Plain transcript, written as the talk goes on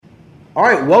All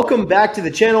right, welcome back to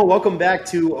the channel. Welcome back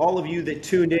to all of you that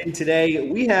tuned in today.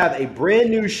 We have a brand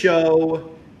new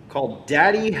show called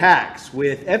Daddy Hacks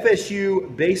with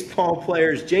FSU baseball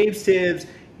players James Tibbs,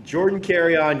 Jordan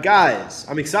Carrion. Guys,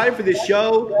 I'm excited for this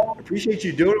show. Appreciate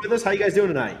you doing it with us. How you guys doing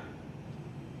tonight?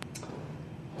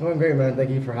 Doing great, man. Thank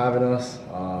you for having us.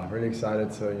 Really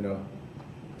excited to,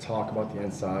 talk about the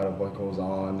inside of what goes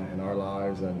on in our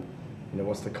lives and,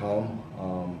 what's to come.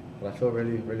 But I feel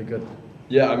really, really good.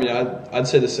 Yeah, I mean, I'd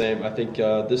say the same. I think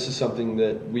this is something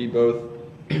that we both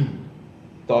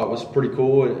thought was pretty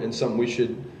cool and something we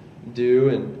should do.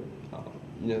 And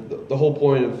the whole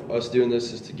point of us doing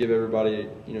this is to give everybody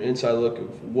inside look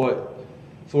of what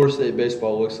Florida State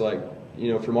baseball looks like,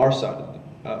 from our side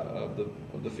of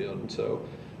the field. And so,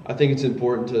 I think it's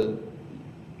important to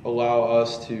allow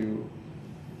us to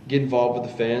get involved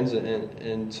with the fans,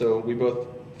 and so we both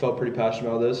felt pretty passionate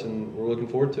about this, and we're looking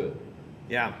forward to it.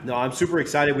 Yeah, no, I'm super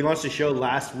excited. We launched a show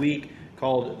last week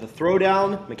called The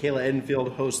Throwdown. Michaela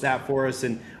Edenfield hosts that for us,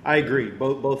 and I agree.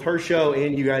 Both her show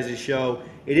and you guys' show,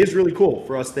 it is really cool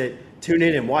for us that tune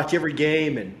in and watch every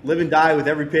game and live and die with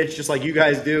every pitch, just like you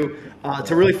guys do,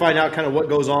 to really find out kind of what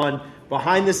goes on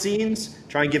behind the scenes,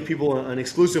 try and give people an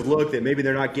exclusive look that maybe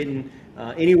they're not getting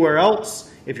anywhere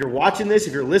else. If you're watching this,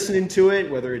 if you're listening to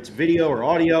it, whether it's video or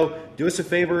audio, do us a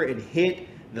favor and hit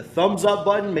the thumbs up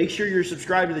button. Make sure you're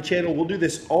subscribed to the channel. We'll do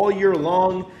this all year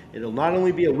long. It'll not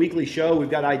only be a weekly show, we've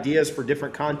got ideas for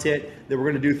different content that we're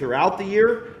going to do throughout the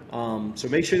year. So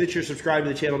make sure that you're subscribed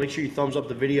to the channel. Make sure you thumbs up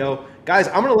the video. Guys,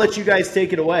 I'm going to let you guys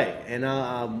take it away, and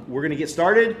we're going to get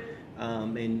started.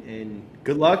 And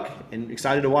good luck, and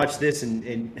excited to watch this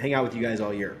and hang out with you guys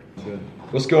all year. Good.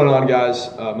 What's going on, guys?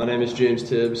 My name is James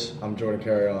Tibbs. I'm Jordan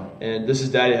Carrion. And this is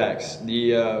Daddy Hacks.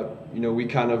 We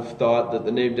kind of thought that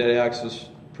the name Daddy Hacks was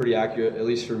pretty accurate, at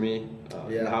least for me,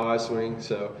 and how I swing.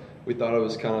 So we thought it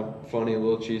was kind of funny, a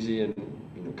little cheesy, and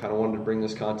kind of wanted to bring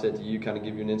this content to you, kind of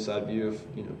give you an inside view of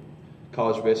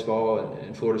college baseball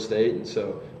and Florida State. And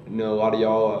so a lot of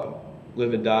y'all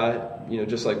live and die,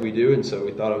 just like we do. And so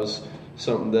we thought it was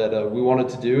something that we wanted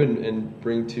to do and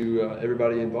bring to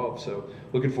everybody involved. So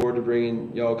looking forward to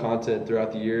bringing y'all content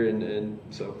throughout the year. And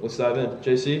so let's dive in.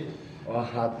 JC?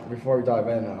 Well, before we dive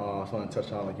in, I just want to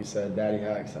touch on, like you said, Daddy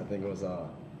Hacks. I think it was a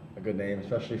good name,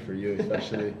 especially for you,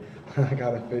 especially kind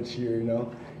of fits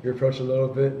you, your approach a little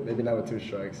bit, maybe not with two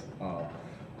strikes.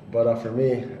 But for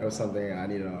me, it was something I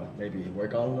need to maybe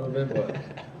work on a little bit,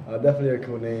 but definitely a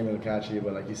cool name and catchy.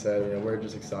 But like you said, we're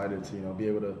just excited to, be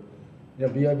able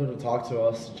to talk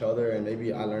to each other, and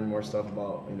maybe I learned more stuff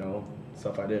about,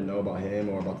 stuff I didn't know about him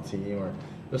or about the team or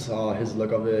just his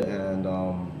look of it. And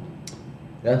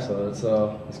yeah, so let's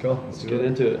go. Let's get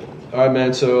into it. All right,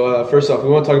 man. So first off, we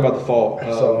want to talk about the fall.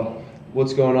 So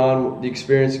what's going on? The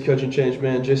experience, the coaching change,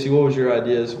 man. JC, what was your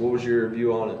ideas? What was your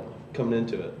view on it coming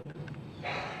into it?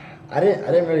 I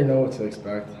didn't really know what to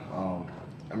expect.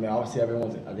 Obviously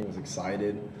everyone I think was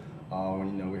excited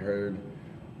when we heard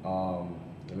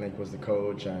Link was the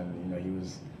coach and he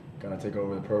was gonna take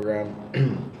over the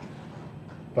program.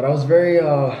 But I was very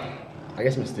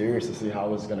mysterious to see how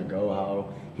it was gonna go, how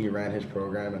he ran his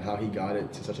program and how he got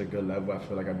it to such a good level. I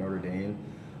feel like at Notre Dame.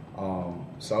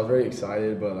 So I was very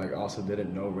excited, but also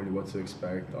didn't know really what to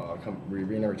expect.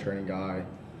 Being a returning guy,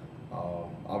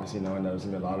 obviously knowing that there's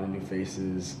gonna be a lot of new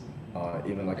faces,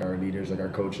 even our leaders, our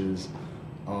coaches.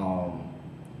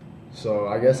 So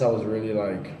I guess I was really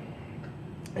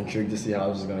intrigued to see how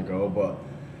this was gonna go, but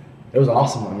it was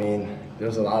awesome. I mean,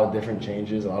 there's a lot of different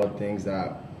changes, a lot of things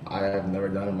that I have never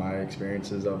done in my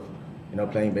experiences of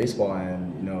playing baseball.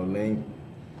 And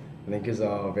Link is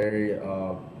a very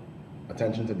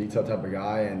attention to detail type of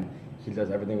guy, and he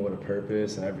does everything with a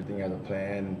purpose and everything has a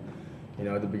plan.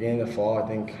 At the beginning of the fall, I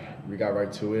think we got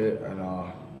right to it, and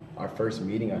our first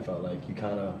meeting, I felt like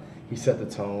he set the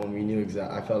tone. We knew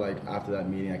I felt like after that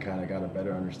meeting, I kind of got a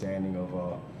better understanding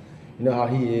of how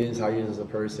he is as a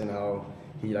person, how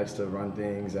he likes to run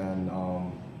things, and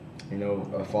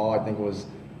fall, I think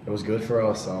it was good for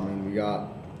us. I mean, we got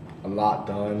a lot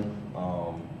done.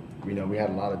 We had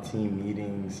a lot of team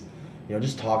meetings,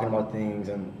 just talking about things.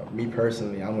 And me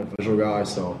personally, I'm a visual guy,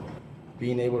 so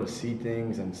being able to see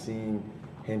things and seeing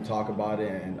him talk about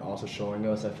it and also showing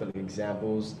us, I feel like,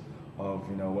 examples of,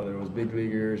 whether it was big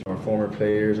leaguers or former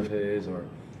players of his or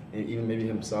even maybe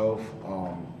himself,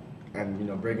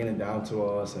 and, breaking it down to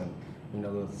us. And,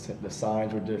 the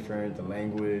signs were different, the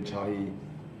language, how he,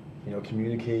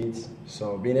 communicates.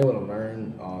 So being able to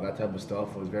learn that type of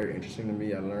stuff was very interesting to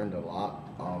me. I learned a lot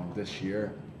this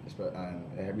year,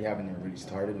 and we haven't even really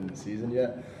started in the season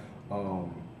yet. But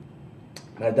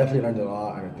I definitely learned a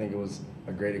lot. I think it was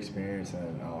a great experience,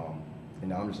 and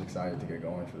I'm just excited to get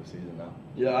going for the season now.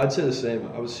 Yeah, I'd say the same.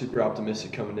 I was super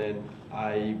optimistic coming in.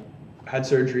 I had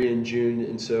surgery in June,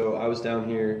 and so I was down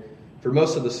here for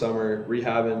most of the summer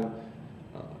rehabbing.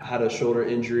 Had a shoulder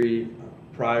injury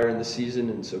prior in the season,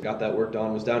 and so got that worked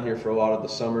on. Was down here for a lot of the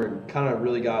summer and kind of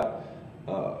really got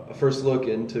a first look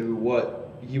into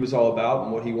what he was all about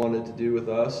and what he wanted to do with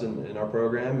us and our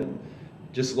program, and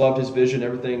just loved his vision.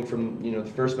 Everything from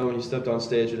the first moment he stepped on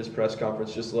stage at his press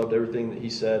conference, just loved everything that he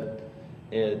said,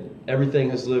 and everything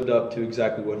has lived up to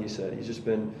exactly what he said. He's just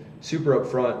been super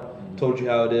upfront, told you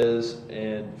how it is,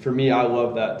 and for me, I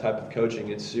love that type of coaching.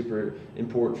 It's super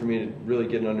important for me to really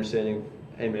get an understanding.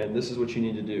 Hey man, this is what you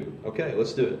need to do. Okay,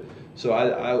 let's do it. So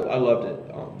I loved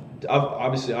it.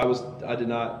 Obviously, I did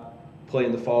not play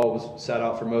in the fall. Was sat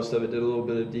out for most of it. Did a little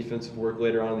bit of defensive work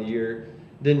later on in the year.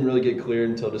 Didn't really get cleared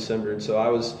until December, and so I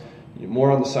was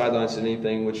more on the sidelines than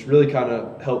anything, which really kind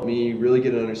of helped me really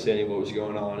get an understanding of what was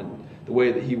going on and the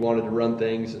way that he wanted to run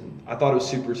things. And I thought it was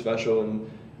super special and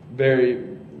very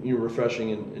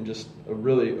refreshing and just a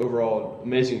really overall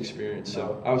amazing experience.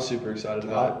 So I was super excited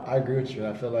about it. I agree with you.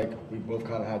 And I feel like we both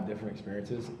kind of had different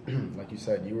experiences. Like you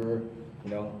said, you were,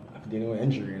 dealing with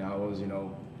injury, and I was,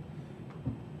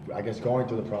 I guess going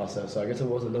through the process. So I guess it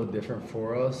was a little different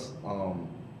for us.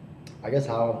 I guess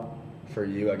for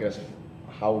you,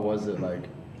 how was it like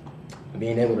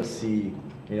being able to see,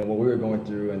 what we were going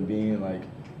through and being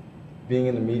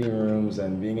in the meeting rooms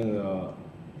and being in the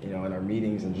in our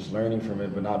meetings and just learning from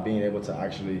it, but not being able to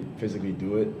actually physically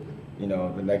do it,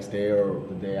 the next day or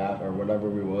the day after or whatever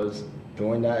we was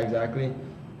doing that exactly.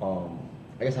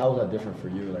 I guess how was that different for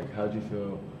you? Like, how did you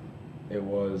feel it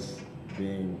was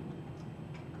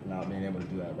not being able to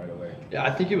do that right away? Yeah,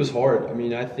 I think it was hard. I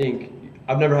mean, I think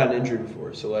I've never had an injury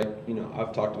before, so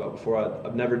I've talked about before,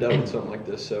 I've never dealt with something like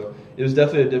this, so it was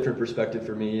definitely a different perspective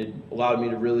for me. It allowed me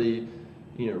to really,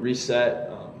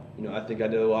 reset. I think I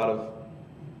did a lot of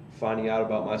finding out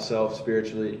about myself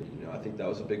spiritually. I think that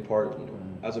was a big part,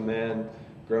 as a man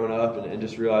growing up and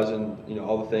just realizing,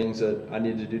 all the things that I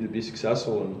needed to do to be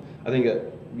successful. And I think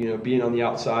that, being on the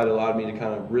outside allowed me to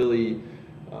kind of really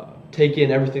take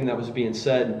in everything that was being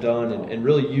said and done and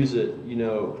really use it, in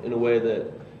a way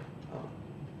that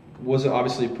wasn't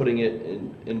obviously putting it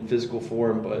in physical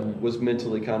form, but was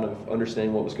mentally kind of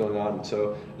understanding what was going on. And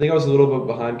so I think I was a little bit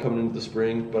behind coming into the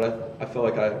spring, but I felt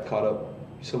like I caught up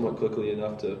somewhat quickly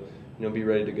enough to be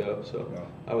ready to go. So yeah.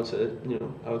 I would say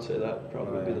that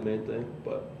probably would be the main thing.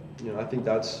 But I think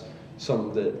that's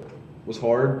something that was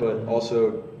hard, but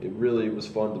also it really was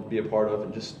fun to be a part of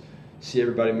and just see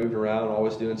everybody moving around,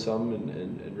 always doing something,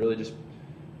 and really just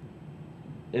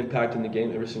impacting the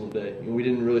game every single day. We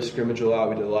didn't really scrimmage a lot.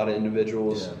 We did a lot of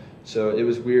individuals. Yeah. So it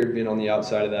was weird being on the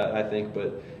outside of that, I think,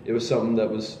 but it was something that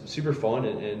was super fun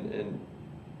and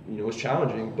was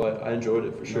challenging, but I enjoyed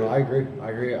it for sure. No, I agree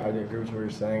with what you're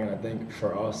saying, and I think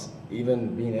for us,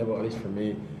 even being able, at least for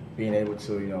me, being able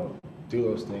to, do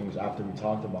those things after we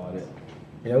talked about it,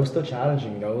 it was still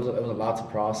challenging. It was a lot to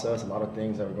process, a lot of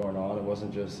things that were going on. It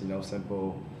wasn't just,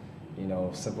 simple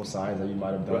signs that you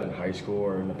might have done in high school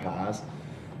or in the past.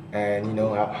 And,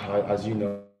 as you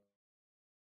know,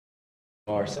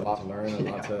 there's a lot to learn, a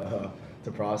lot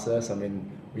to process. I mean,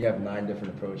 we have 9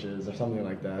 different approaches or something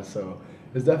like that. So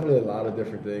there's definitely a lot of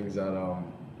different things that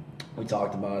we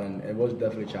talked about, and it was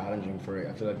definitely challenging for,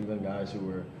 I feel like, even guys who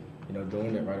were,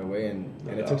 doing it right away, and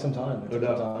it took some time. And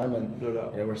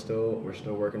we're still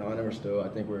working on it. I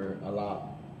think we're a lot,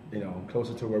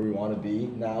 closer to where we want to be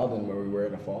now than where we were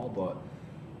in the fall, but.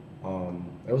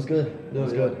 It was good. It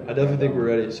was good. I definitely think we're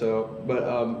ready. So, but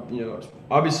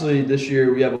obviously this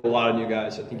year we have a lot of new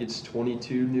guys. I think it's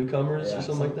 22 newcomers or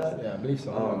something like that. Yeah, I believe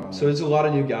so. So it's a lot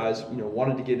of new guys.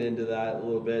 Wanted to get into that a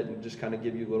little bit and just kind of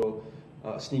give you a little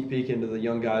sneak peek into the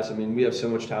young guys. I mean, we have so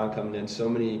much talent coming in, so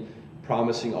many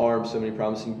promising arms, so many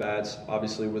promising bats.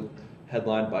 Obviously,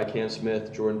 headlined by Cam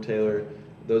Smith, Jordan Taylor.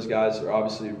 Those guys are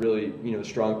obviously really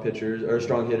strong pitchers or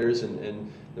strong hitters,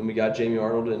 and then we got Jamie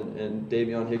Arnold and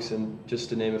Davion Hickson, just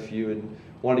to name a few, and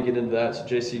want to get into that. So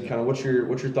JC, kind of what's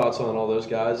your thoughts on all those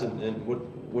guys, and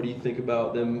what do you think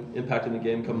about them impacting the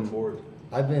game coming forward?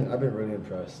 I've been really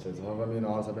impressed. If I'm being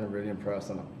honest, I've been really impressed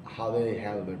on how they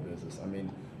handle their business. I mean,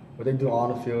 what they do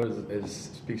on the field is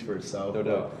speaks for itself. No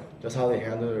doubt. Just how they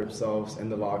handle themselves in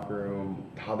the locker room,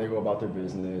 how they go about their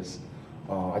business.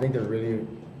 I think they're really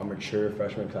a mature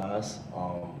freshman class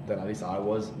than at least I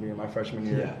was in my freshman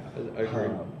year. Yeah, I agree.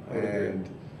 And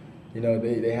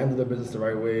they handle their business the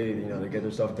right way. They get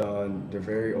their stuff done. They're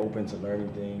very open to learning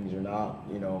things. You're not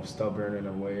stubborn in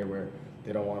a way where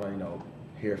they don't want to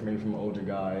hear maybe from an older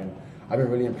guy. And I've been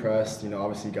really impressed.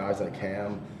 Obviously guys like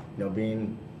Cam,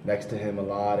 being next to him a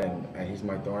lot, and he's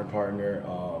my throwing partner.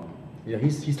 You know,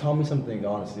 he's taught me some things,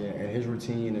 honestly, and his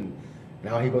routine and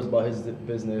how he goes about his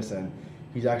business, and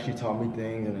he's actually taught me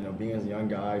things. And you know, being as a young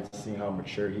guy, seeing how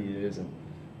mature he is, and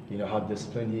you know how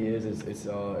disciplined he is,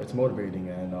 it's motivating.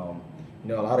 And you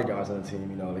know, a lot of guys on the team,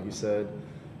 you know, like you said,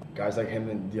 guys like him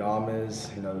and Diamas,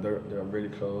 you know, they're really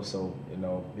close. So you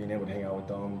know, being able to hang out with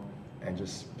them and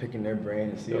just picking their brain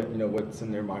and see, you know, what's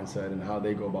in their mindset and how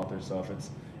they go about their stuff,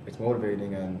 it's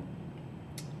motivating. And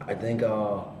I think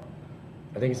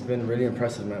it's been really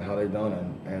impressive, man, how they've done,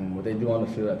 and what they do on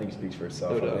the field, I think speaks for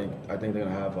itself. I think they're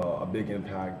gonna have a big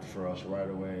impact for us right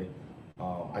away.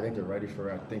 I think they're ready for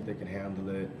it. I think they can handle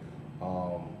it.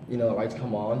 You know, the lights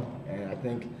come on, and I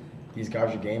think these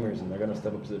guys are gamers, and they're gonna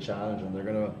step up to the challenge, and they're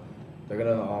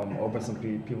gonna open some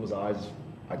people's eyes,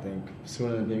 I think,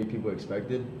 sooner than maybe people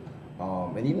expected.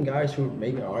 And even guys who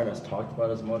maybe aren't as talked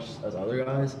about as much as other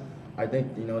guys, I think,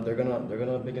 you know, they're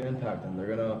gonna make an impact, and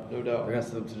they're gonna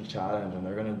step up to the challenge, and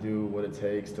they're gonna do what it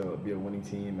takes to be a winning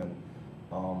team. And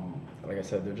like I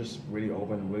said, they're just really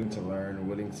open, willing to learn,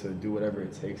 willing to do whatever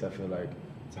it takes, I feel like,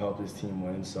 to help this team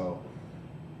win. So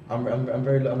I'm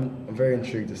very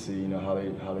intrigued to see, you know, how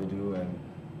they do, and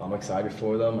I'm excited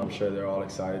for them. I'm sure they're all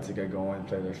excited to get going,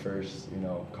 play their first, you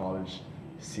know, college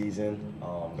season.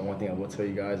 The one thing I will tell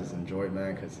you guys is enjoy it,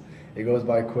 man, because it goes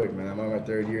by quick, man. I'm on my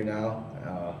third year now.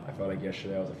 I felt like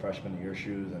yesterday I was a freshman in your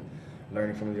shoes, and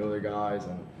learning from the older guys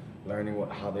and learning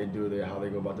how they do it, how they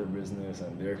go about their business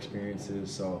and their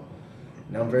experiences. So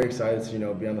now I'm very excited to, you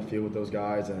know, be on the field with those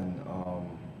guys, and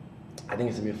I think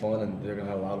it's gonna be fun, and they're gonna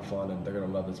have a lot of fun, and they're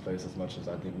gonna love this place as much as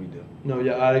I think we do. No,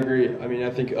 yeah, I agree. I mean, I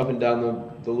think up and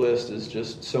down the list is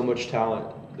just so much talent.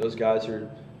 Those guys are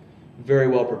very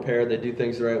well prepared. They do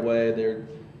things the right way. They're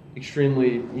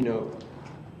extremely, you know,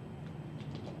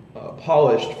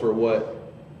 polished for what,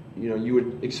 you know, you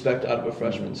would expect out of a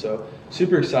freshman. So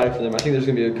super excited for them. I think there's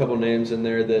going to be a couple names in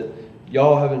there that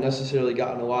y'all haven't necessarily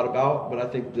gotten a lot about, but I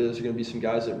think there's going to be some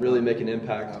guys that really make an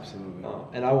impact. Absolutely.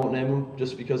 And I won't name them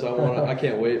just because I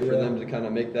can't wait for them to kind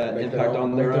of make that impact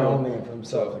on their own. Name for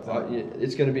themselves. So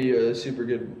it's going to be a super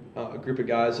good group of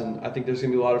guys, and I think there's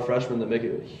going to be a lot of freshmen that make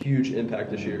a huge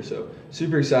impact this year. So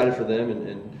super excited for them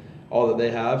and all that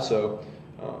they have. So,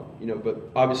 you know, but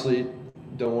obviously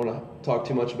don't want to talk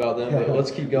too much about them, but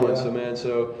let's keep going. So, man,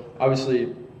 so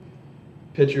obviously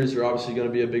pitchers are obviously going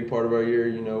to be a big part of our year.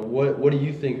 You know, what do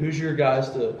you think? Who's your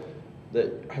guys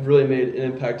that have really made an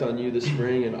impact on you this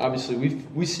spring? And obviously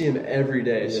we see them every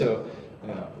day. Yeah. So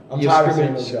I'm tired of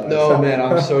seeing those guys. No, man,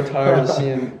 I'm so tired of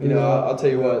seeing. You know, I'll tell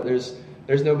you what.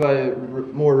 There's nobody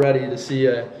more ready to see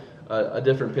a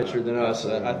different pitcher than us.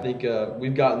 I think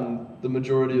we've gotten the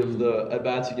majority of the at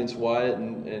bats against Wyatt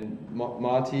and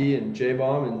Monty and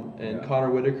J-Bomb and Connor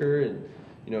Whitaker and,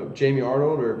 you know, Jamie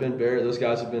Arnold or Ben Barrett. Those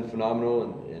guys have been phenomenal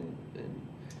and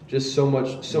just so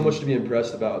much to be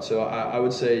impressed about. So I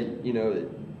would say, you know,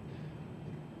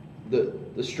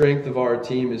 the strength of our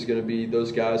team is going to be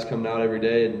those guys coming out every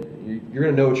day, and you're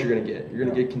going to know what you're going to get. You're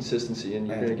going to get consistency, and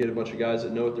you're going to get a bunch of guys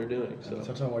that know what they're doing. So to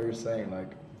touch on what you're saying, like,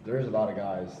 there's a lot of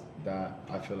guys that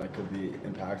I feel like could be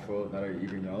impactful that are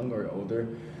either young or older,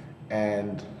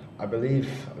 and I believe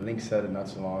Link said it not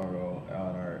so long ago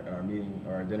on our meeting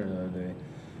or our dinner the other day.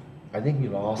 I think we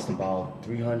lost about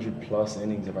 300 plus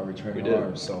innings of our returning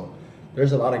arms. So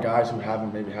there's a lot of guys who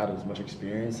haven't maybe had as much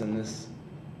experience in this,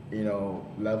 you know,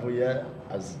 level yet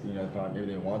as, you know, probably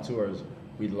maybe they want to or as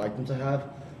we'd like them to have.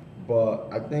 But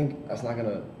I think that's not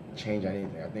gonna change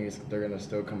anything. I think they're gonna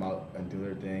still come out and do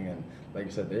their thing. And like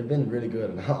you said, they've been really good.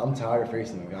 And I'm tired of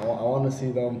facing them. I want to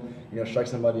see them, you know, strike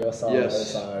somebody else out on the other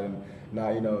side and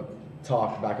not, you know,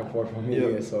 talk back and forth from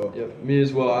me. So me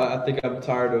as well. I think I'm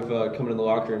tired of coming in the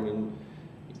locker room and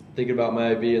thinking about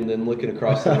my IB and then looking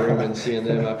across the room and seeing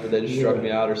them after they just struck me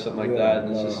out or something like that.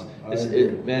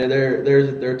 And man,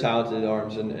 they're talented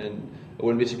arms, and I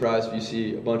wouldn't be surprised if you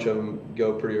see a bunch of them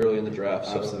go pretty early in the draft.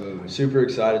 So absolutely. Super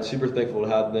excited, super thankful to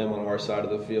have them on our side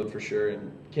of the field for sure,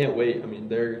 and can't wait. I mean,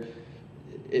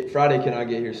 Friday cannot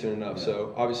get here soon enough.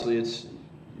 So obviously it's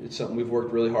something we've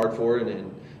worked really hard for,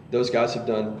 and those guys have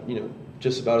done, you know,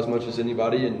 just about as much as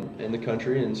anybody in the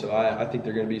country, and so I think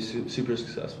they're going to be super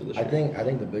successful this year. I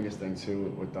think the biggest thing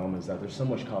too with them is that there's so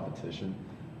much competition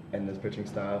in this pitching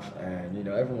staff, and you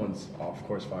know, everyone's of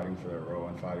course fighting for their role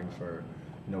and fighting for,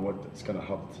 you know, what's going to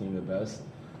help the team the best.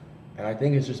 And I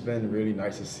think it's just been really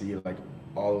nice to see like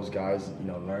all those guys, you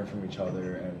know, learn from each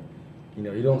other, and you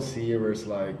know, you don't see it where it's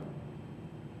like,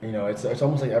 you know, it's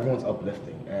almost like everyone's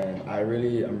uplifting, and I'm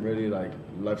really like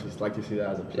to see that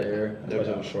as a player,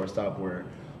 especially as a shortstop, where,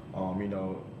 you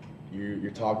know,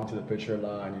 you're talking to the pitcher a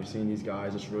lot, and you're seeing these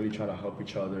guys just really trying to help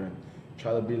each other and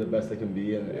try to be the best they can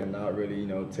be and not really,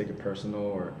 take it personal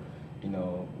or,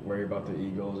 worry about their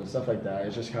egos and stuff like that.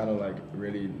 It's just kind of like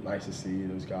really nice to see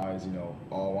those guys,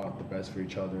 all want the best for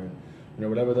each other. And,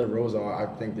 whatever their roles are,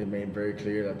 I think they made very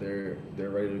clear that they're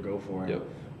ready to go for it. Yep.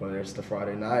 Whether it's the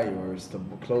Friday night or it's the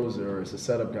closer or it's the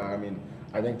setup guy. I mean,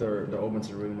 I think they're open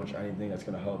to really much anything that's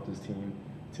going to help this team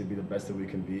to be the best that we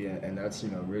can be. And that's,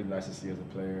 really nice to see as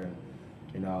a player.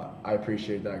 And, I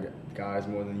appreciate that, guys,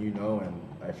 more than you know. And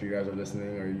if you guys are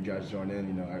listening or you guys join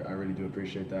in, I really do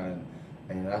appreciate that.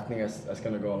 And I think that's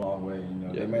going to go a long way.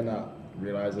 They may not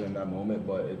realize it in that moment,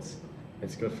 but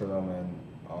it's good for them, and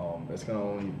it's going to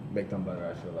only make them better,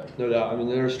 I feel like. No doubt. I mean,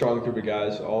 they're a strong group of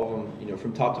guys. All of them,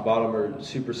 from top to bottom, are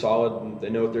super solid, and they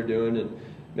know what they're doing. And,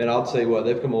 man, I'll tell you what,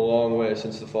 they've come a long way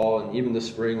since the fall, and even the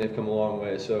spring they've come a long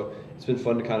way. So it's been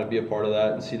fun to kind of be a part of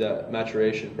that and see that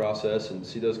maturation process and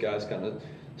see those guys kind of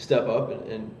step up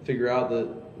and figure out that,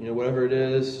 whatever it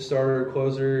is, starter,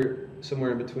 closer,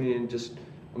 somewhere in between, just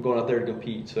I'm going out there to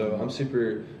compete. So I'm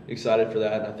super excited for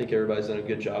that, and I think everybody's done a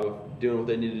good job of doing what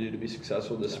they need to do to be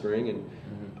successful this spring. And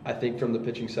I think from the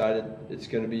pitching side, it's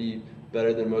going to be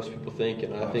better than most people think,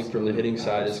 and I think from the hitting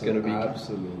side, it's going to be.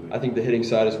 Absolutely. I think the hitting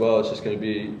side as well. It's just going to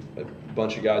be a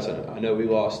bunch of guys. I know we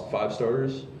lost 5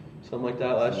 starters, something like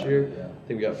that last year. Yeah. I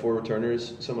think we got 4 returners,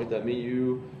 something like that. Me,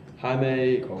 you,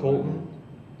 Jaime, Colton.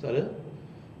 Is that it?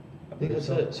 I think that's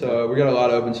it. So we got a lot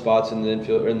of open spots in the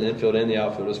infield and the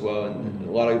outfield as well, and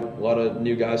a lot of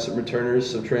new guys, some returners,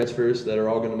 some transfers that are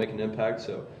all going to make an impact.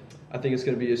 So I think it's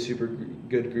going to be a super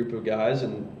good group of guys,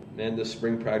 and man, the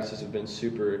spring practices have been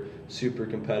super, super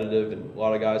competitive, and a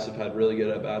lot of guys have had really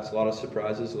good at bats, a lot of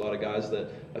surprises, a lot of guys that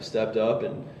have stepped up.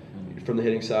 And from the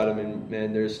hitting side, I mean,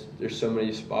 man, there's so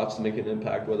many spots to make an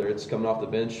impact, whether it's coming off the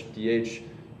bench, DH,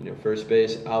 first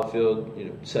base, outfield,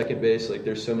 second base. Like,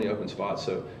 there's so many open spots.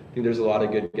 So I think there's a lot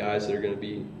of good guys that are going to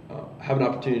be have an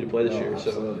opportunity to play this year.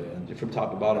 Absolutely. So from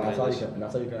top to bottom, that's all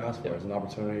you can ask for. It's an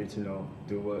opportunity to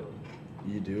do what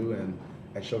you do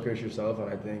and showcase yourself.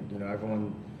 And I think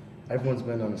everyone's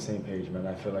been on the same page, man.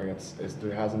 I feel like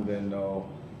there hasn't been no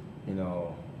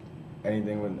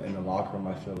anything in the locker room.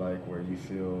 I feel like where you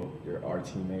feel our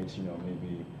teammates,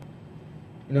 maybe.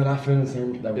 Not feeling the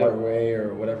same right way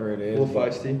or whatever it is. A little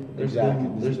feisty. Exactly.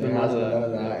 There's been none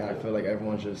of that. Yeah. And I feel like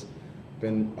everyone's just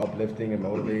been uplifting and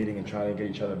motivating and trying to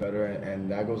get each other better, and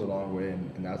that goes a long way.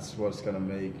 And that's what's going to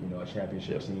make a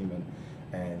championship team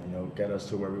and get us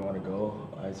to where we want to go.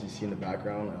 As you see in the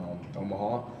background,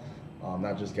 Omaha,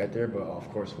 not just get there, but of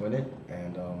course win it.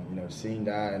 And seeing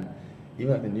that, and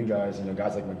even like the new guys,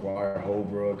 guys like McGuire,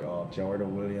 Holbrook,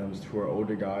 Jordan Williams, who are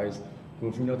older guys.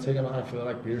 Who've taken on, I feel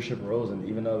like, leadership roles, and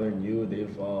even though they're new,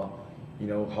 they've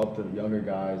helped the younger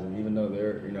guys, and even though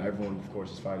they're everyone of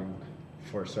course is fighting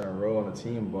for a certain role on the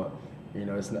team, but it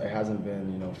hasn't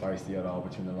been feisty at all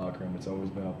between the locker room. It's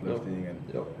always been uplifting,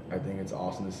 and I think it's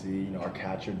awesome to see. Our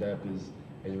catcher depth is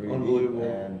really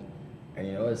unbelievable, and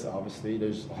it's obviously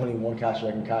there's only one catcher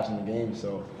that can catch in the game,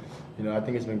 so I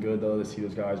think it's been good though to see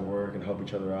those guys work and help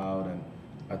each other out, and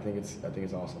I think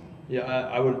it's awesome. Yeah,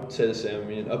 I would say the same. I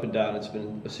mean, up and down, it's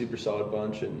been a super solid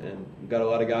bunch, and we've got a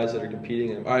lot of guys that are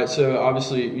competing. All right, so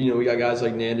obviously, we got guys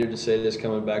like Nander to say this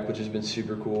coming back, which has been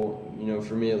super cool.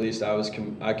 For me at least,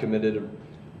 I committed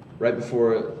right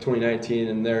before 2019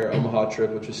 and their Omaha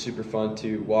trip, which was super fun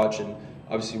to watch, and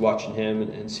obviously watching him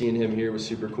and seeing him here was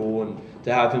super cool, and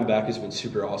to have him back has been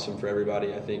super awesome for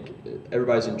everybody. I think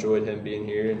everybody's enjoyed him being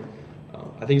here, and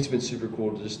I think it's been super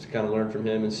cool to kind of learn from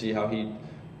him and see how he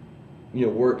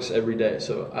works every day.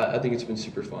 So I think it's been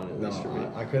super fun, at least for me.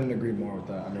 I couldn't agree more with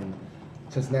that. I mean,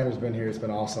 since Nander's been here, it's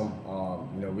been awesome.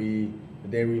 The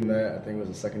day we met, I think it was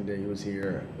the second day he was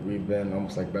here, we've been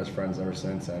almost like best friends ever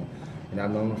since. And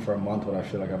I've known him for a month, but I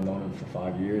feel like I've known him for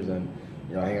 5 years. And,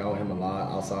 I hang out with him a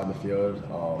lot outside the field.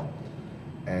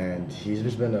 And he's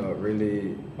just been a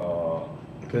really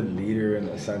good leader in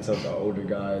the sense of the older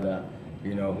guy that,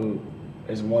 who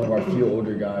is one of our few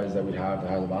older guys that we have that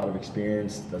has a lot of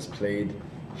experience, that's played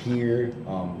here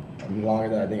longer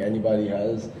than I think anybody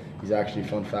has. He's actually,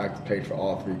 fun fact, played for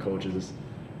all 3 coaches.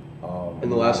 In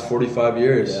the last 45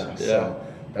 years. Yeah. So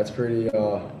that's pretty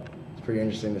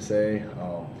interesting to say.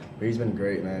 But he's been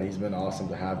great, man. He's been awesome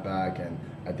to have back, and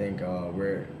I think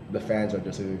the fans are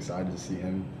just as excited to see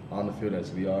him on the field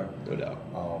as we are. No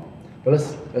doubt. But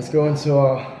let's go into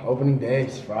opening day.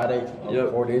 It's Friday.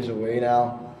 4 days away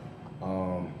now.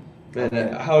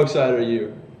 Man, how excited are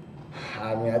you?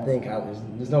 I mean, I think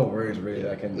there's no words really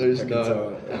that can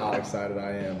tell how excited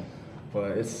I am.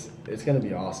 But it's going to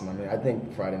be awesome. I mean, I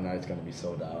think Friday night's going to be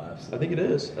sold out. Absolutely. I think it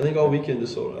is. I think all weekend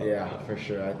is sold out. Yeah, for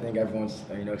sure. I think everyone's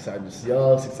excited to see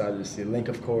us, excited to see Link,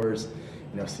 of course.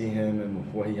 see him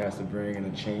and what he has to bring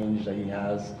and the change that he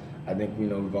has. I think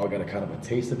we've all got a kind of a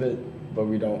taste of it, but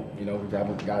we don't, we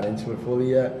haven't got into it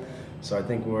fully yet. So I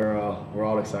think we're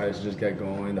all excited to just get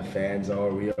going. The fans are,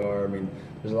 we are. I mean,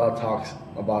 there's a lot of talks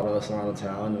about us around the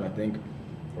town, and I think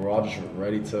we're all just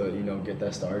ready to get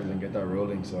that started and get that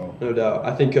rolling. So no doubt,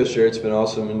 I think Coach Jarrett's been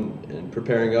awesome in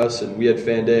preparing us, and we had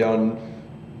fan day on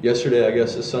yesterday, I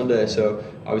guess, is Sunday. So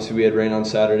obviously we had rain on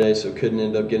Saturday, so couldn't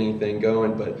end up getting anything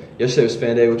going. But yesterday was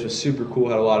fan day, which was super cool.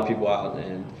 Had a lot of people out,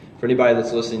 and for anybody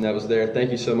that's listening that was there, thank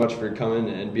you so much for coming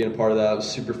and being a part of that. It was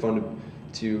super fun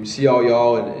to see all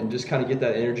y'all and just kind of get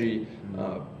that energy,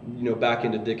 back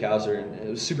into Dick Hauser. And it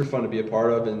was super fun to be a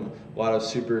part of, and a lot of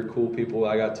super cool people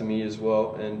I got to meet as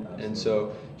well. And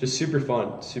so just super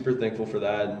fun, super thankful for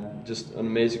that, and just an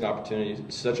amazing opportunity.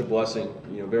 It's such a blessing,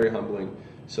 very humbling.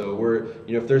 So we're,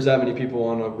 if there's that many people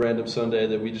on a random Sunday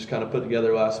that we just kind of put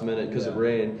together last minute because of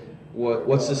rain,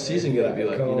 what's the season going to be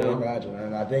like? I can imagine,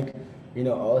 and I think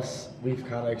us, we've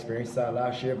kind of experienced that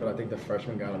last year, but I think the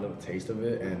freshmen got a little taste of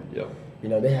it, and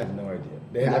they have no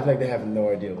idea. I feel like they have no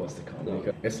idea what's to come.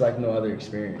 Because it's like no other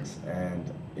experience, and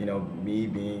me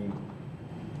being,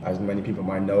 as many people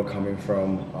might know, coming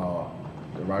from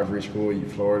the rivalry school,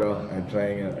 Florida, and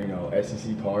playing in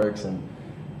SEC parks and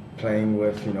playing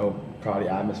with probably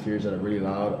atmospheres that are really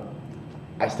loud.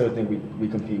 I still think we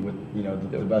compete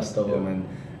with the best of them, and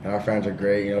our fans are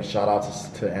great. Shout out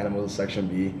to Animals Section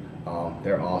B.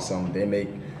 They're awesome. They make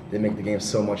the game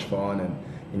so much fun, and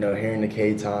hearing the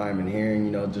K time and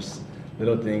hearing just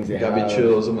little things they got me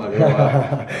chills. I'm not gonna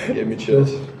lie. Gave me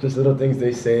chills. Just little things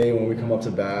they say when we come up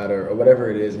to bat or whatever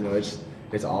it is.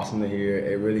 It's awesome to hear.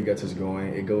 It really gets us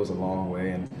going. It goes a long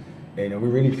way, and we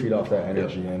really feed off that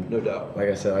energy. And no doubt. Like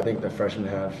I said, I think the freshmen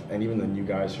have, and even the new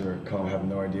guys who are come have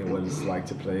no idea what it's like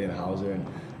to play in Hauser, and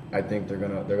I think they're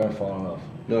gonna fall in love.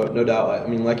 No doubt. I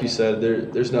mean, like you said,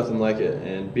 there's nothing like it,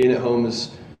 and being at home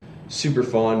is super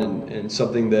fun and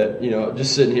something that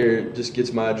just sitting here just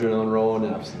gets my adrenaline rolling.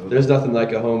 And absolutely. There's nothing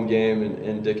like a home game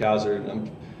in Dick Hauser, and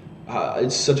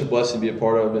it's such a blessing to be a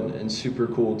part of, and super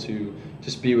cool to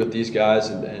just be with these guys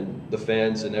and the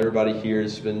fans and everybody here.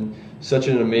 Has been such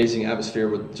an amazing atmosphere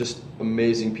with just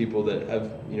amazing people that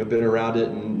have been around it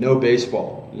and know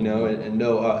baseball, and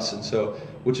know us, and so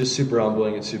which is super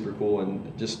humbling and super cool,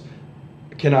 and just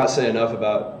cannot say enough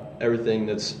about everything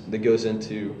that goes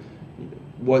into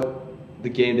what the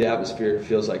game day atmosphere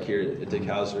feels like here at Dick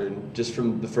Hauser. And just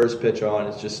from the first pitch on,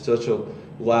 it's just such a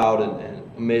loud and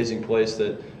amazing place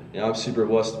that I'm super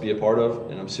blessed to be a part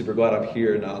of, and I'm super glad I'm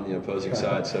here and not on the opposing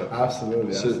side. So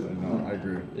absolutely. No, I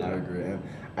agree. Yeah. I agree, and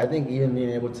I think even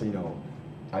being able to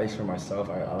at least for myself,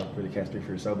 I really can't speak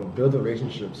for yourself, but build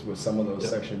relationships with some of those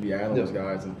Section B Animals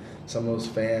guys and some of those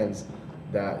fans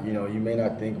that you may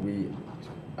not think we,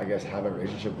 I guess, have a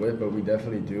relationship with, but we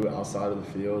definitely do outside of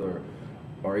the field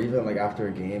or even like after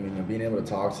a game, and being able to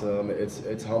talk to them,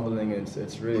 it's humbling, and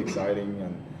it's really exciting,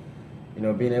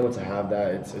 and being able to have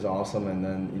that, it's awesome. And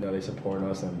then they support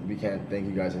us, and we can't thank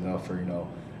you guys enough for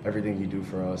everything you do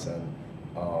for us,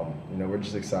 and we're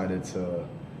just excited to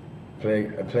play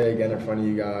again in front of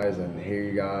you guys and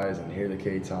hear the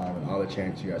K time and all the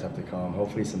chants you guys have to come.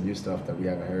 Hopefully some new stuff that we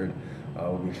haven't heard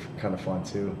will be kind of fun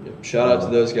too. Shout out to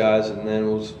those guys, and then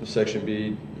we'll Section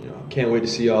B. Can't wait to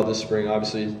see y'all this spring.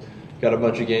 Obviously, got a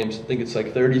bunch of games. I think it's like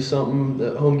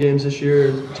 30-something home games this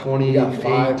year. 28, we got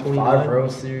 5 29.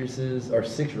 road series or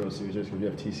 6 road series because we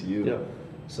have TCU. Yeah.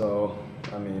 So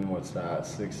I mean, what's that?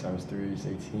 6 times 3 is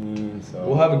 18. So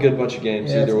we'll have a good bunch of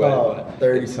games either way. But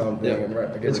 30-something.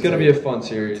 Yeah. It's going to be a fun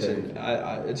series, and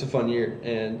it's a fun year.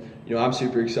 And I'm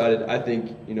super excited. I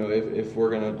think if we're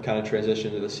going to kind of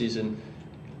transition to the season,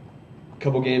 a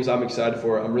couple games I'm excited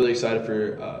for. I'm really excited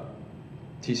for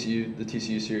the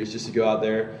TCU series, just to go out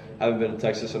there. I haven't been to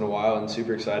Texas in a while, and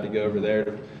super excited to go over there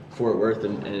to Fort Worth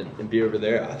and be over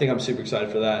there. I think I'm super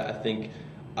excited for that. I think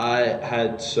I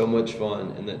had so much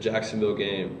fun in that Jacksonville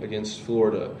game against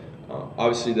Florida.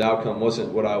 Obviously, the outcome wasn't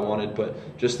what I wanted,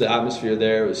 but just the atmosphere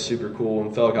there was super cool,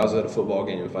 and felt like I was at a football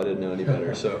game if I didn't know any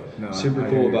better. So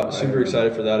super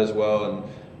excited for that as well.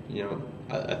 And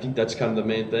I think that's kind of the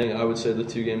main thing. I would say the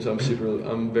 2 games I'm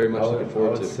very much looking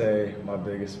forward to. I would say my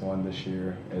biggest one this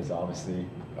year is obviously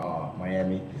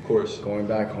Miami. Of course. Going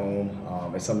back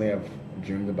home, it's something I've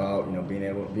dreamed about. Being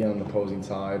able to be on the opposing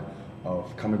side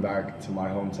of coming back to my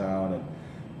hometown and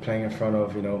playing in front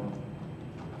of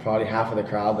probably half of the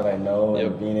crowd that I know,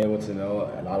 and being able to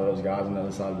know a lot of those guys on the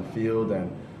other side of the field,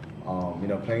 and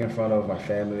playing in front of my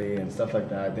family and stuff like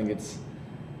that. I think it's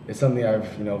something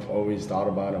I've always thought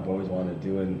about, I've always wanted to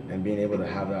do, and being able to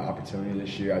have that opportunity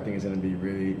this year, I think is going to be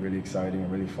really, really exciting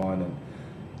and really fun.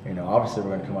 Obviously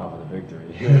we're gonna come out with a victory,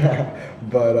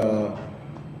 but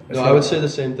no, I would say the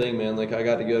same thing, man. Like I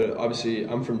got to go to. Obviously,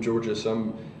 I'm from Georgia,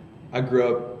 so I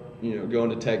grew up, going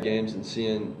to Tech games and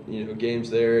seeing, games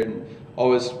there, and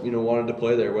always, wanted to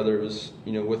play there, whether it was,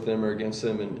 with them or against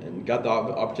them, and got the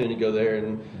opportunity to go there,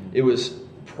 and it was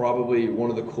probably one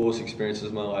of the coolest experiences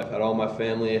of my life. Had all my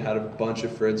family, had a bunch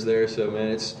of friends there, so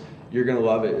man, you're gonna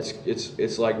love it.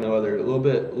 It's like no other. A little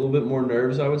bit more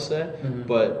nerves, I would say,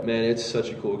 but man, it's such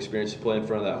a cool experience to play in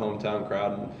front of that hometown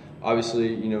crowd. And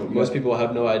obviously, most people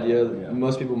have no idea. Yeah.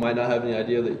 Most people might not have any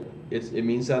idea that it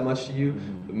means that much to you,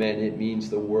 but man, it means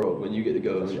the world when you get to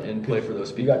go and play for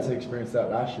those people. You got to experience that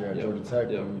last year at Georgia Tech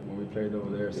when we played over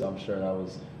there, so I'm sure that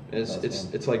was.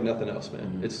 It's like nothing else,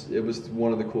 man. It was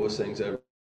one of the coolest things ever.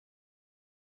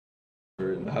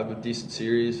 And have a decent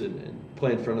series and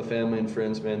play in front of family and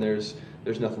friends, man. There's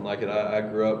nothing like it. I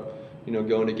grew up,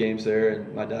 going to games there,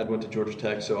 and my dad went to Georgia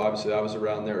Tech, so obviously I was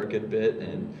around there a good bit,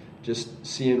 and just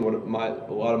seeing a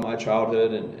lot of my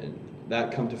childhood and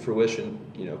that come to fruition,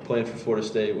 playing for Florida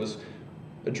State was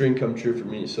a dream come true for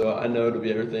me. So I know it'll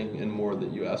be everything and more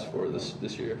that you asked for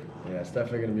this year. Yeah, it's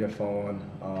definitely going to be a fun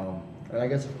one. And I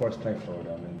guess, of course, playing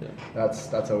Florida. I mean,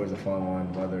 that's always a fun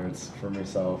one, whether it's for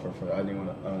myself or for anyone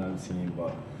on another team.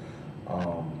 But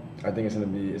I think it's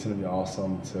gonna be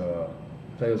awesome to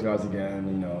play those guys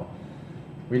again.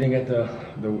 We didn't get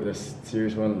the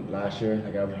series one last year,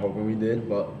 like I was hoping we did.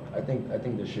 But I think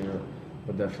this year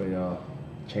we'll definitely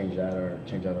change that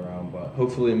around. But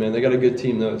hopefully, man, they got a good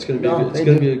team though. It's gonna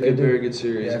be a very good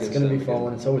series. Yeah, it's gonna be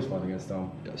fun. It's always fun against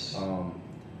them. Yes.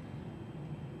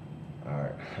 All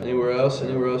right. Anywhere else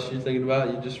you're thinking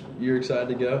about? You're excited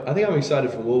to go? I think I'm excited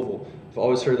for Louisville. I've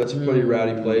always heard that's a pretty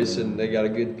rowdy place, and they got a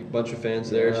good bunch of fans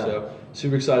there. Yeah. So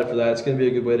super excited for that. It's going to be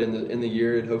a good way to end the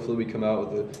year, and hopefully we come out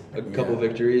with a couple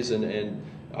victories, and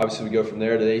obviously we go from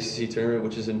there to the ACC tournament,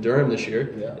 which is in Durham this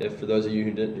year. Yeah. If for those of you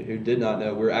who did not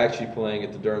know, we're actually playing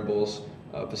at the Durham Bulls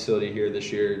facility here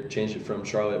this year. Changed it from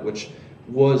Charlotte, which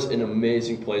was an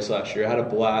amazing place last year. I had a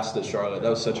blast at Charlotte. That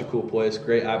was such a cool place.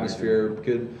 Great atmosphere.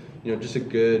 Good. Just a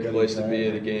good place to be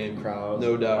at a game. Crowds,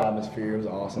 no doubt. Atmosphere was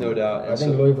awesome. No doubt. I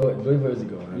think Louisville is a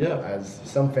good one. Yeah. As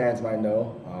some fans might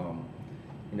know,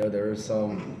 there was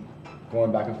some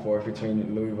going back and forth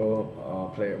between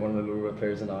one of the Louisville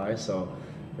players and I. So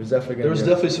there's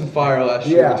definitely some fire last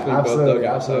year between both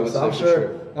dugouts. So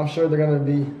I'm sure they're gonna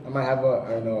be. I might have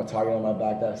a target on my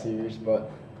back that series, but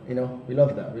we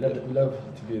love that. We love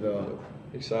to be the.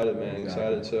 Excited, man.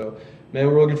 Excited. So, man,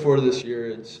 we're looking forward to this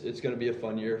year. It's going to be a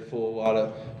fun year, full of a lot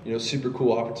of super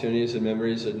cool opportunities and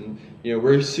memories, and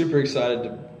we're super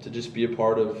excited to just be a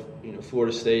part of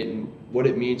Florida State and what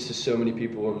it means to so many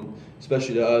people, and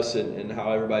especially to us, and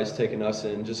how everybody's taken us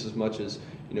in just as much as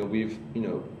we've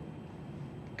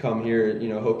come here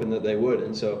hoping that they would,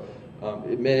 and so.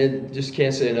 Man, just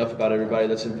can't say enough about everybody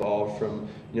that's involved, from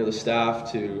the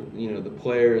staff to the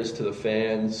players to the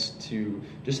fans to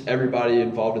just everybody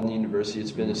involved in the university. It's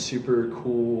been a super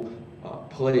cool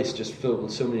place, just filled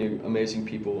with so many amazing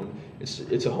people, and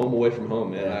it's a home away from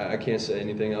home, man. I can't say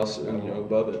anything else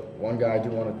above it. One guy I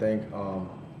do want to thank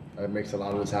that makes a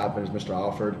lot of this happen is Mr.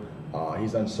 Alford.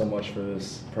 He's done so much for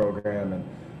this program,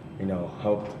 and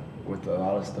helped with a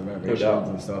lot of the renovations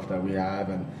and stuff that we have,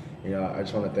 and. I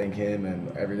just want to thank him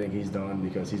and everything he's done,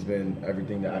 because he's been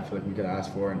everything that I feel like we could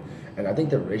ask for. And I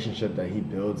think the relationship that he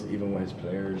builds, even with his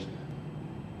players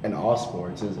in all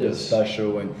sports, is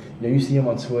special. And, you see him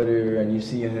on Twitter and you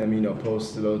see him,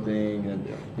 post little things. And,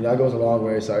 that goes a long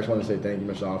way. So I just want to say thank you,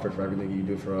 Mr. Alford, for everything you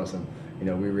do for us. And,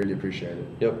 we really appreciate it.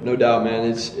 Yep, no doubt,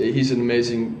 man. He's an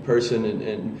amazing person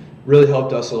and really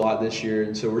helped us a lot this year.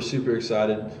 And so we're super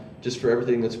excited just for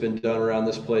everything that's been done around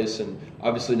this place, and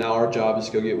obviously now our job is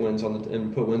to go get wins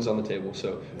and put wins on the table.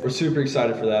 So we're super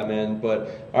excited for that, man.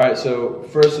 But all right, so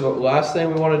first of all, last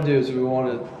thing we want to do is we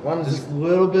want to just a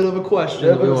little bit of a question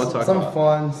that we want to talk about. Some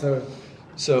fun.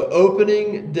 So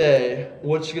opening day,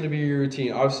 what's going to be your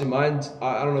routine? Obviously, mine.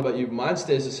 I don't know about you. Mine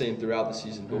stays the same throughout the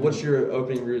season. But what's your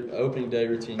opening day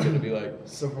routine going to be like?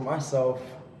 So for myself,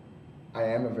 I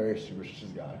am a very superstitious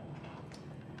guy,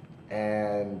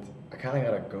 and I kind of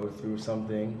got to go through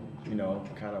something,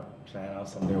 kind of plan out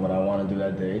something, what I want to do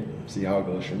that day, see how it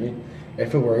goes for me.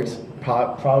 If it works,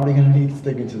 probably going to be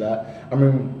sticking to that. I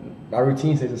mean, my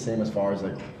routine stays the same as far as,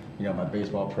 my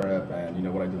baseball prep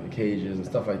and, what I do in the cages and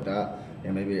stuff like that.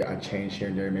 And maybe I change here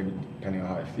and there, maybe depending on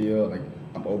how I feel.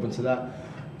 I'm open to that.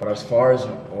 But as far as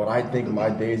what I think my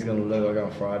day is going to look like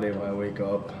on Friday when I wake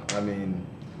up,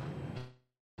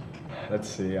 let's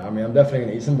see. I'm definitely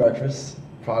going to eat some breakfast,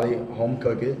 probably home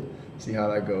cook it. See how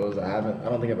that goes. I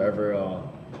don't think I've ever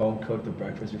home cook the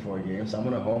breakfast before a game, so I'm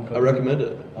gonna home cook. I recommend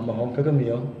it. I'm gonna home cook a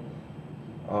meal.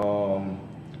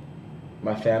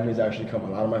 My family's actually coming.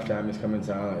 A lot of my family's coming in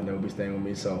town, and they'll be staying with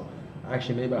me. So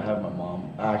actually, maybe I'll have my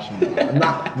mom. Actually, I'm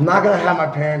not gonna have my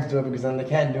parents do it because then they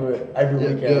can't do it every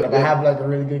weekend. If I have like a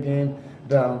really good game,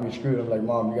 then I'm gonna be screwed. I'm like,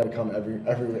 Mom, you gotta come every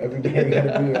day. You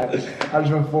gotta be here. I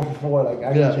just went 4 for 4. Like,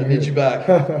 I need you back.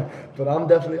 But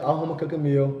I'll home cook a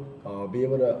meal. Be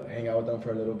able to hang out with them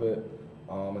for a little bit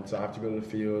until I have to go to the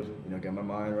field. Get my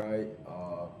mind right.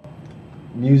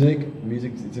 Music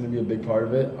is going to be a big part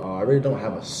of it. I really don't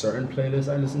have a certain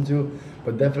playlist I listen to,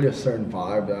 but definitely a certain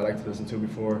vibe that I like to listen to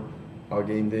before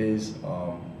game days.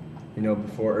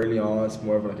 Before early on, it's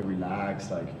more of like a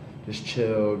relax, like just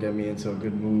chill, get me into a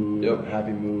good mood,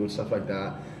 happy mood, stuff like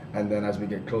that. And then as we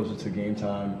get closer to game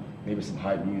time, maybe some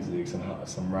hype music,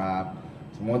 some rap.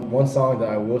 One song that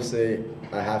I will say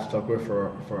I have stuck with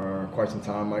for quite some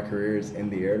time in my career is "In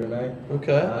the Air Tonight."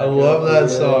 Okay, I love that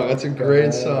song. That's a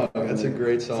great song. That's a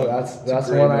great song. So that's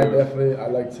one I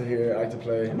like to hear. I like to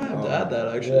play. I might have to add that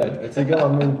actually. Yeah, it's a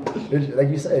good. Like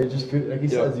you said, it just feel, like he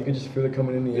says, you can just feel it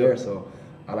coming in the air. So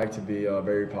I like to be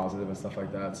very positive and stuff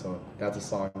like that. So that's a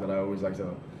song that I always like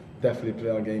to definitely play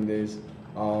on game days.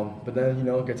 But then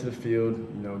get to the field,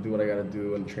 do what I gotta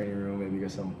do in the training room, maybe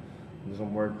get some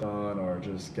work done, or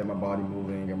just get my body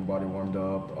moving, get my body warmed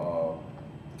up,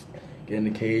 get in the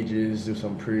cages, do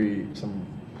some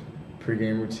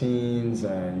pre-game routines,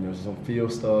 and some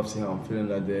field stuff, see how I'm feeling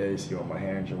that day, see what my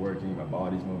hands are working, my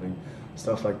body's moving,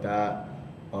 stuff like that.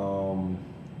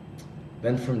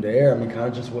 Then from there, kind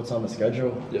of just what's on the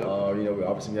schedule. We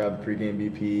obviously have the pre-game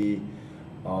BP,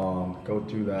 go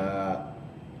through that,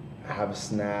 have a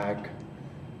snack.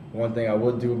 One thing I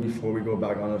would do before we go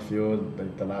back on the field,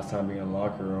 like the last time being in the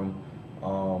locker room,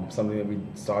 something that we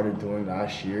started doing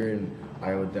last year, and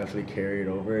I would definitely carry it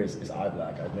over, is eye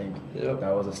black. I think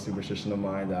that was a superstition of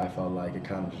mine that I felt like it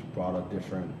kind of just brought a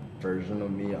different version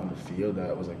of me on the field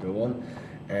that was a good one.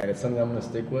 And it's something I'm going to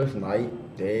stick with, night,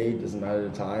 day, doesn't matter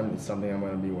the time, it's something I'm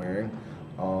going to be wearing.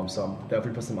 So I'm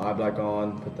definitely put some eye black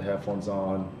on, put the headphones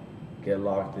on, get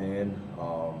locked in,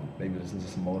 maybe listen to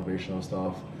some motivational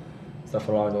stuff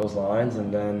along those lines,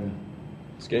 and then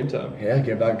it's game time. Yeah,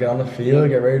 get on the field,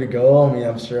 get ready to go.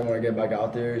 I'm sure when I get back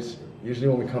out there, usually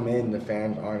when we come in, the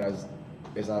fans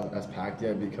it's not as packed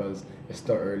yet because it's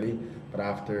still early. But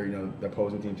after the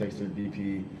opposing team takes their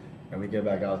BP and we get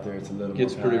back out there, it's a little more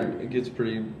packed. It gets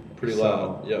pretty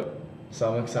loud. Yep.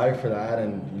 So I'm excited for that,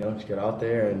 and just get out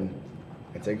there and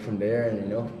take it from there,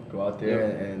 and go out there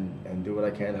and do what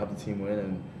I can to help the team win.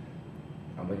 And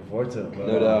I'm looking forward to it. But,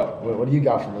 no doubt. What do you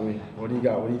got for me? What do you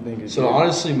got? What do you think is So good?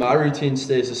 Honestly, my routine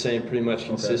stays the same pretty much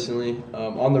consistently.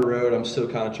 Okay. On the road, I'm still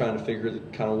kind of trying to figure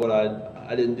kind of what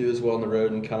I didn't do as well on the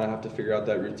road, and kind of have to figure out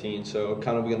that routine. So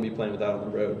kind of going to be playing with that on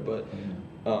the road. But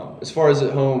as far as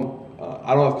at home,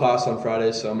 I don't have class on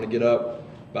Friday, so I'm going to get up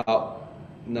about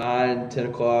 9, 10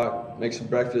 o'clock, make some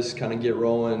breakfast, kind of get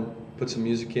rolling, put some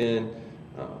music in.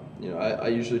 I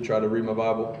usually try to read my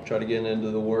Bible, try to get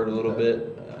into the Word a little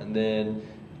bit, and then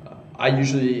I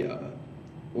usually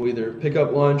will either pick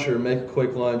up lunch or make a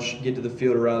quick lunch, get to the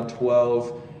field around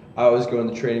 12. I always go in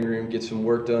the training room, get some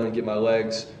work done, get my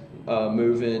legs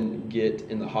moving, get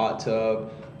in the hot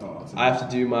tub. I have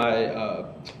to do my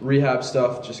rehab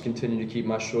stuff, just continue to keep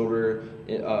my shoulder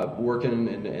working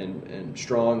and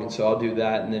strong, and so I'll do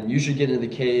that. And then usually get into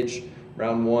the cage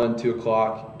around 1, 2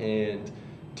 o'clock and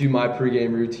do my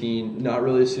pregame routine. Not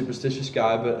really a superstitious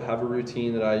guy, but have a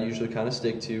routine that I usually kind of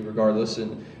stick to regardless,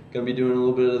 and going to be doing a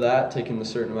little bit of that, taking the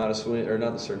certain amount of swing, or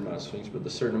not the certain amount of swings, but the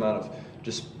certain amount of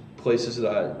just places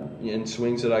that and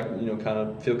swings that I kind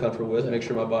of feel comfortable with, make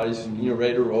sure my body's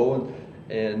ready to roll,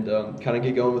 and kind of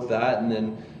get going with that, and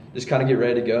then just kind of get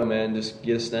ready to go, man. Just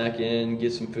get a snack in,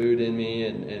 get some food in me,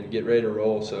 and get ready to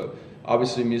roll. So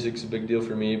obviously music's a big deal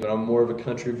for me, but I'm more of a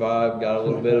country vibe, got a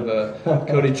little bit of a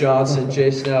Cody Johnson,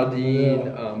 Jason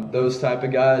Aldean, those type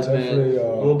of guys, definitely, man.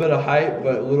 A little bit of hype,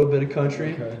 but a little bit of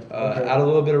country. Add a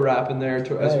little bit of rap in there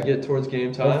as we get towards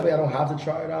game time. Hopefully I don't have to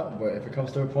try it out, but if it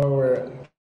comes to a point where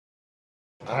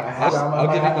I'll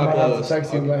give you my playlist.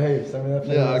 Text you, hey, send me that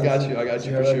playlist. Yeah, I got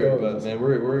you for sure. But man,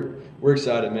 we're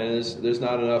excited, man. There's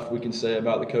not enough we can say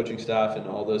about the coaching staff and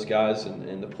all those guys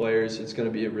and the players. It's going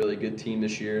to be a really good team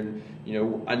this year, and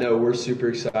I know we're super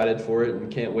excited for it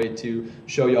and can't wait to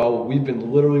show y'all what we've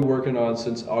been literally working on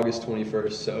since August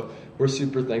 21st. So we're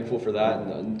super thankful for that,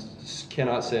 and just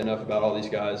cannot say enough about all these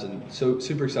guys, and so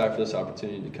super excited for this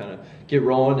opportunity to kind of get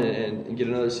rolling and get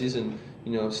another season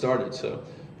started. So.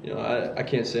 I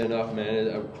can't say enough,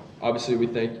 man. Obviously, we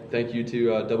thank you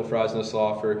to Double Fries No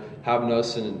Slaw for having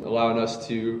us and allowing us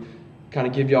to kind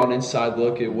of give y'all an inside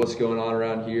look at what's going on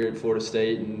around here at Florida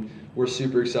State, and we're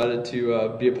super excited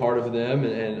to be a part of them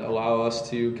and allow us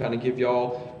to kind of give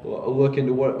y'all a look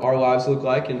into what our lives look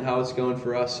like and how it's going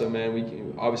for us. So, man, we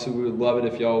would love it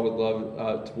if y'all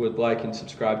would like and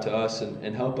subscribe to us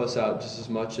and help us out just as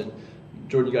much. And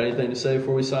Jordan, you got anything to say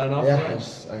before we sign off? Yeah,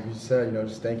 like you said,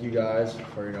 just thank you guys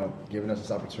for giving us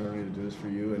this opportunity to do this for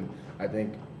you. And I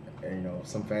think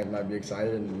some fans might be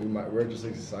excited, and we're just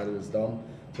as excited as them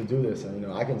to do this.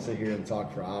 And I can sit here and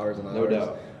talk for hours and hours. No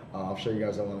doubt. I'm sure you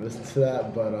guys don't want to listen to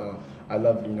that, but I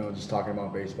love just talking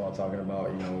about baseball, talking about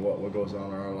what goes on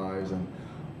in our lives, and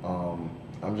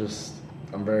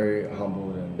I'm very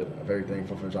humbled and very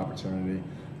thankful for this opportunity.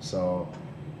 So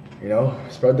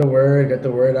spread the word, get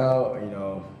the word out.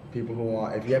 People who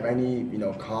want, if you have any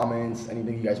comments,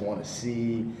 anything you guys want to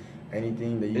see,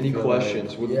 anything that you any feel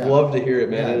questions, we'd love to hear it,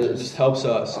 man. Yeah, it just helps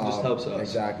us. It just helps us.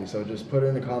 Exactly. So just put it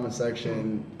in the comment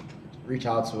section. Reach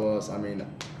out to us. I mean,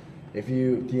 if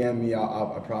you DM me,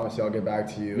 I promise you I'll get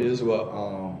back to you. Me as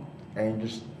well. And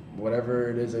just whatever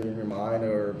it is that in your mind,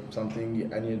 or something,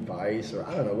 any advice, or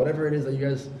I don't know, whatever it is that you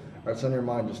guys are on your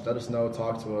mind, just let us know.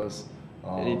 Talk to us.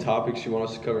 Any topics you want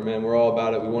us to cover, man, we're all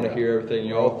about it. We want to hear everything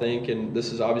y'all think, and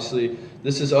this is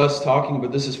us talking,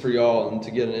 but this is for y'all and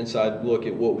to get an inside look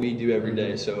at what we do every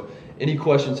day. So any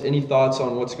questions, any thoughts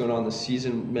on what's going on this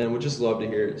season, man, we'd just love to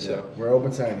hear it. So we're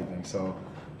open to anything. So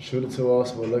shoot it to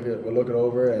us. We'll look it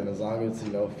over, and as long as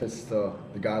fits the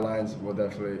guidelines, we'll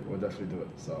definitely do it.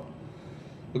 So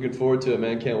looking forward to it,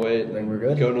 man. Can't wait. I think we're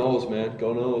good. Go Noles, man.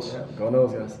 Go Noles. Yeah, go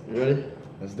Noles, guys. You ready?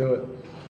 Let's do it.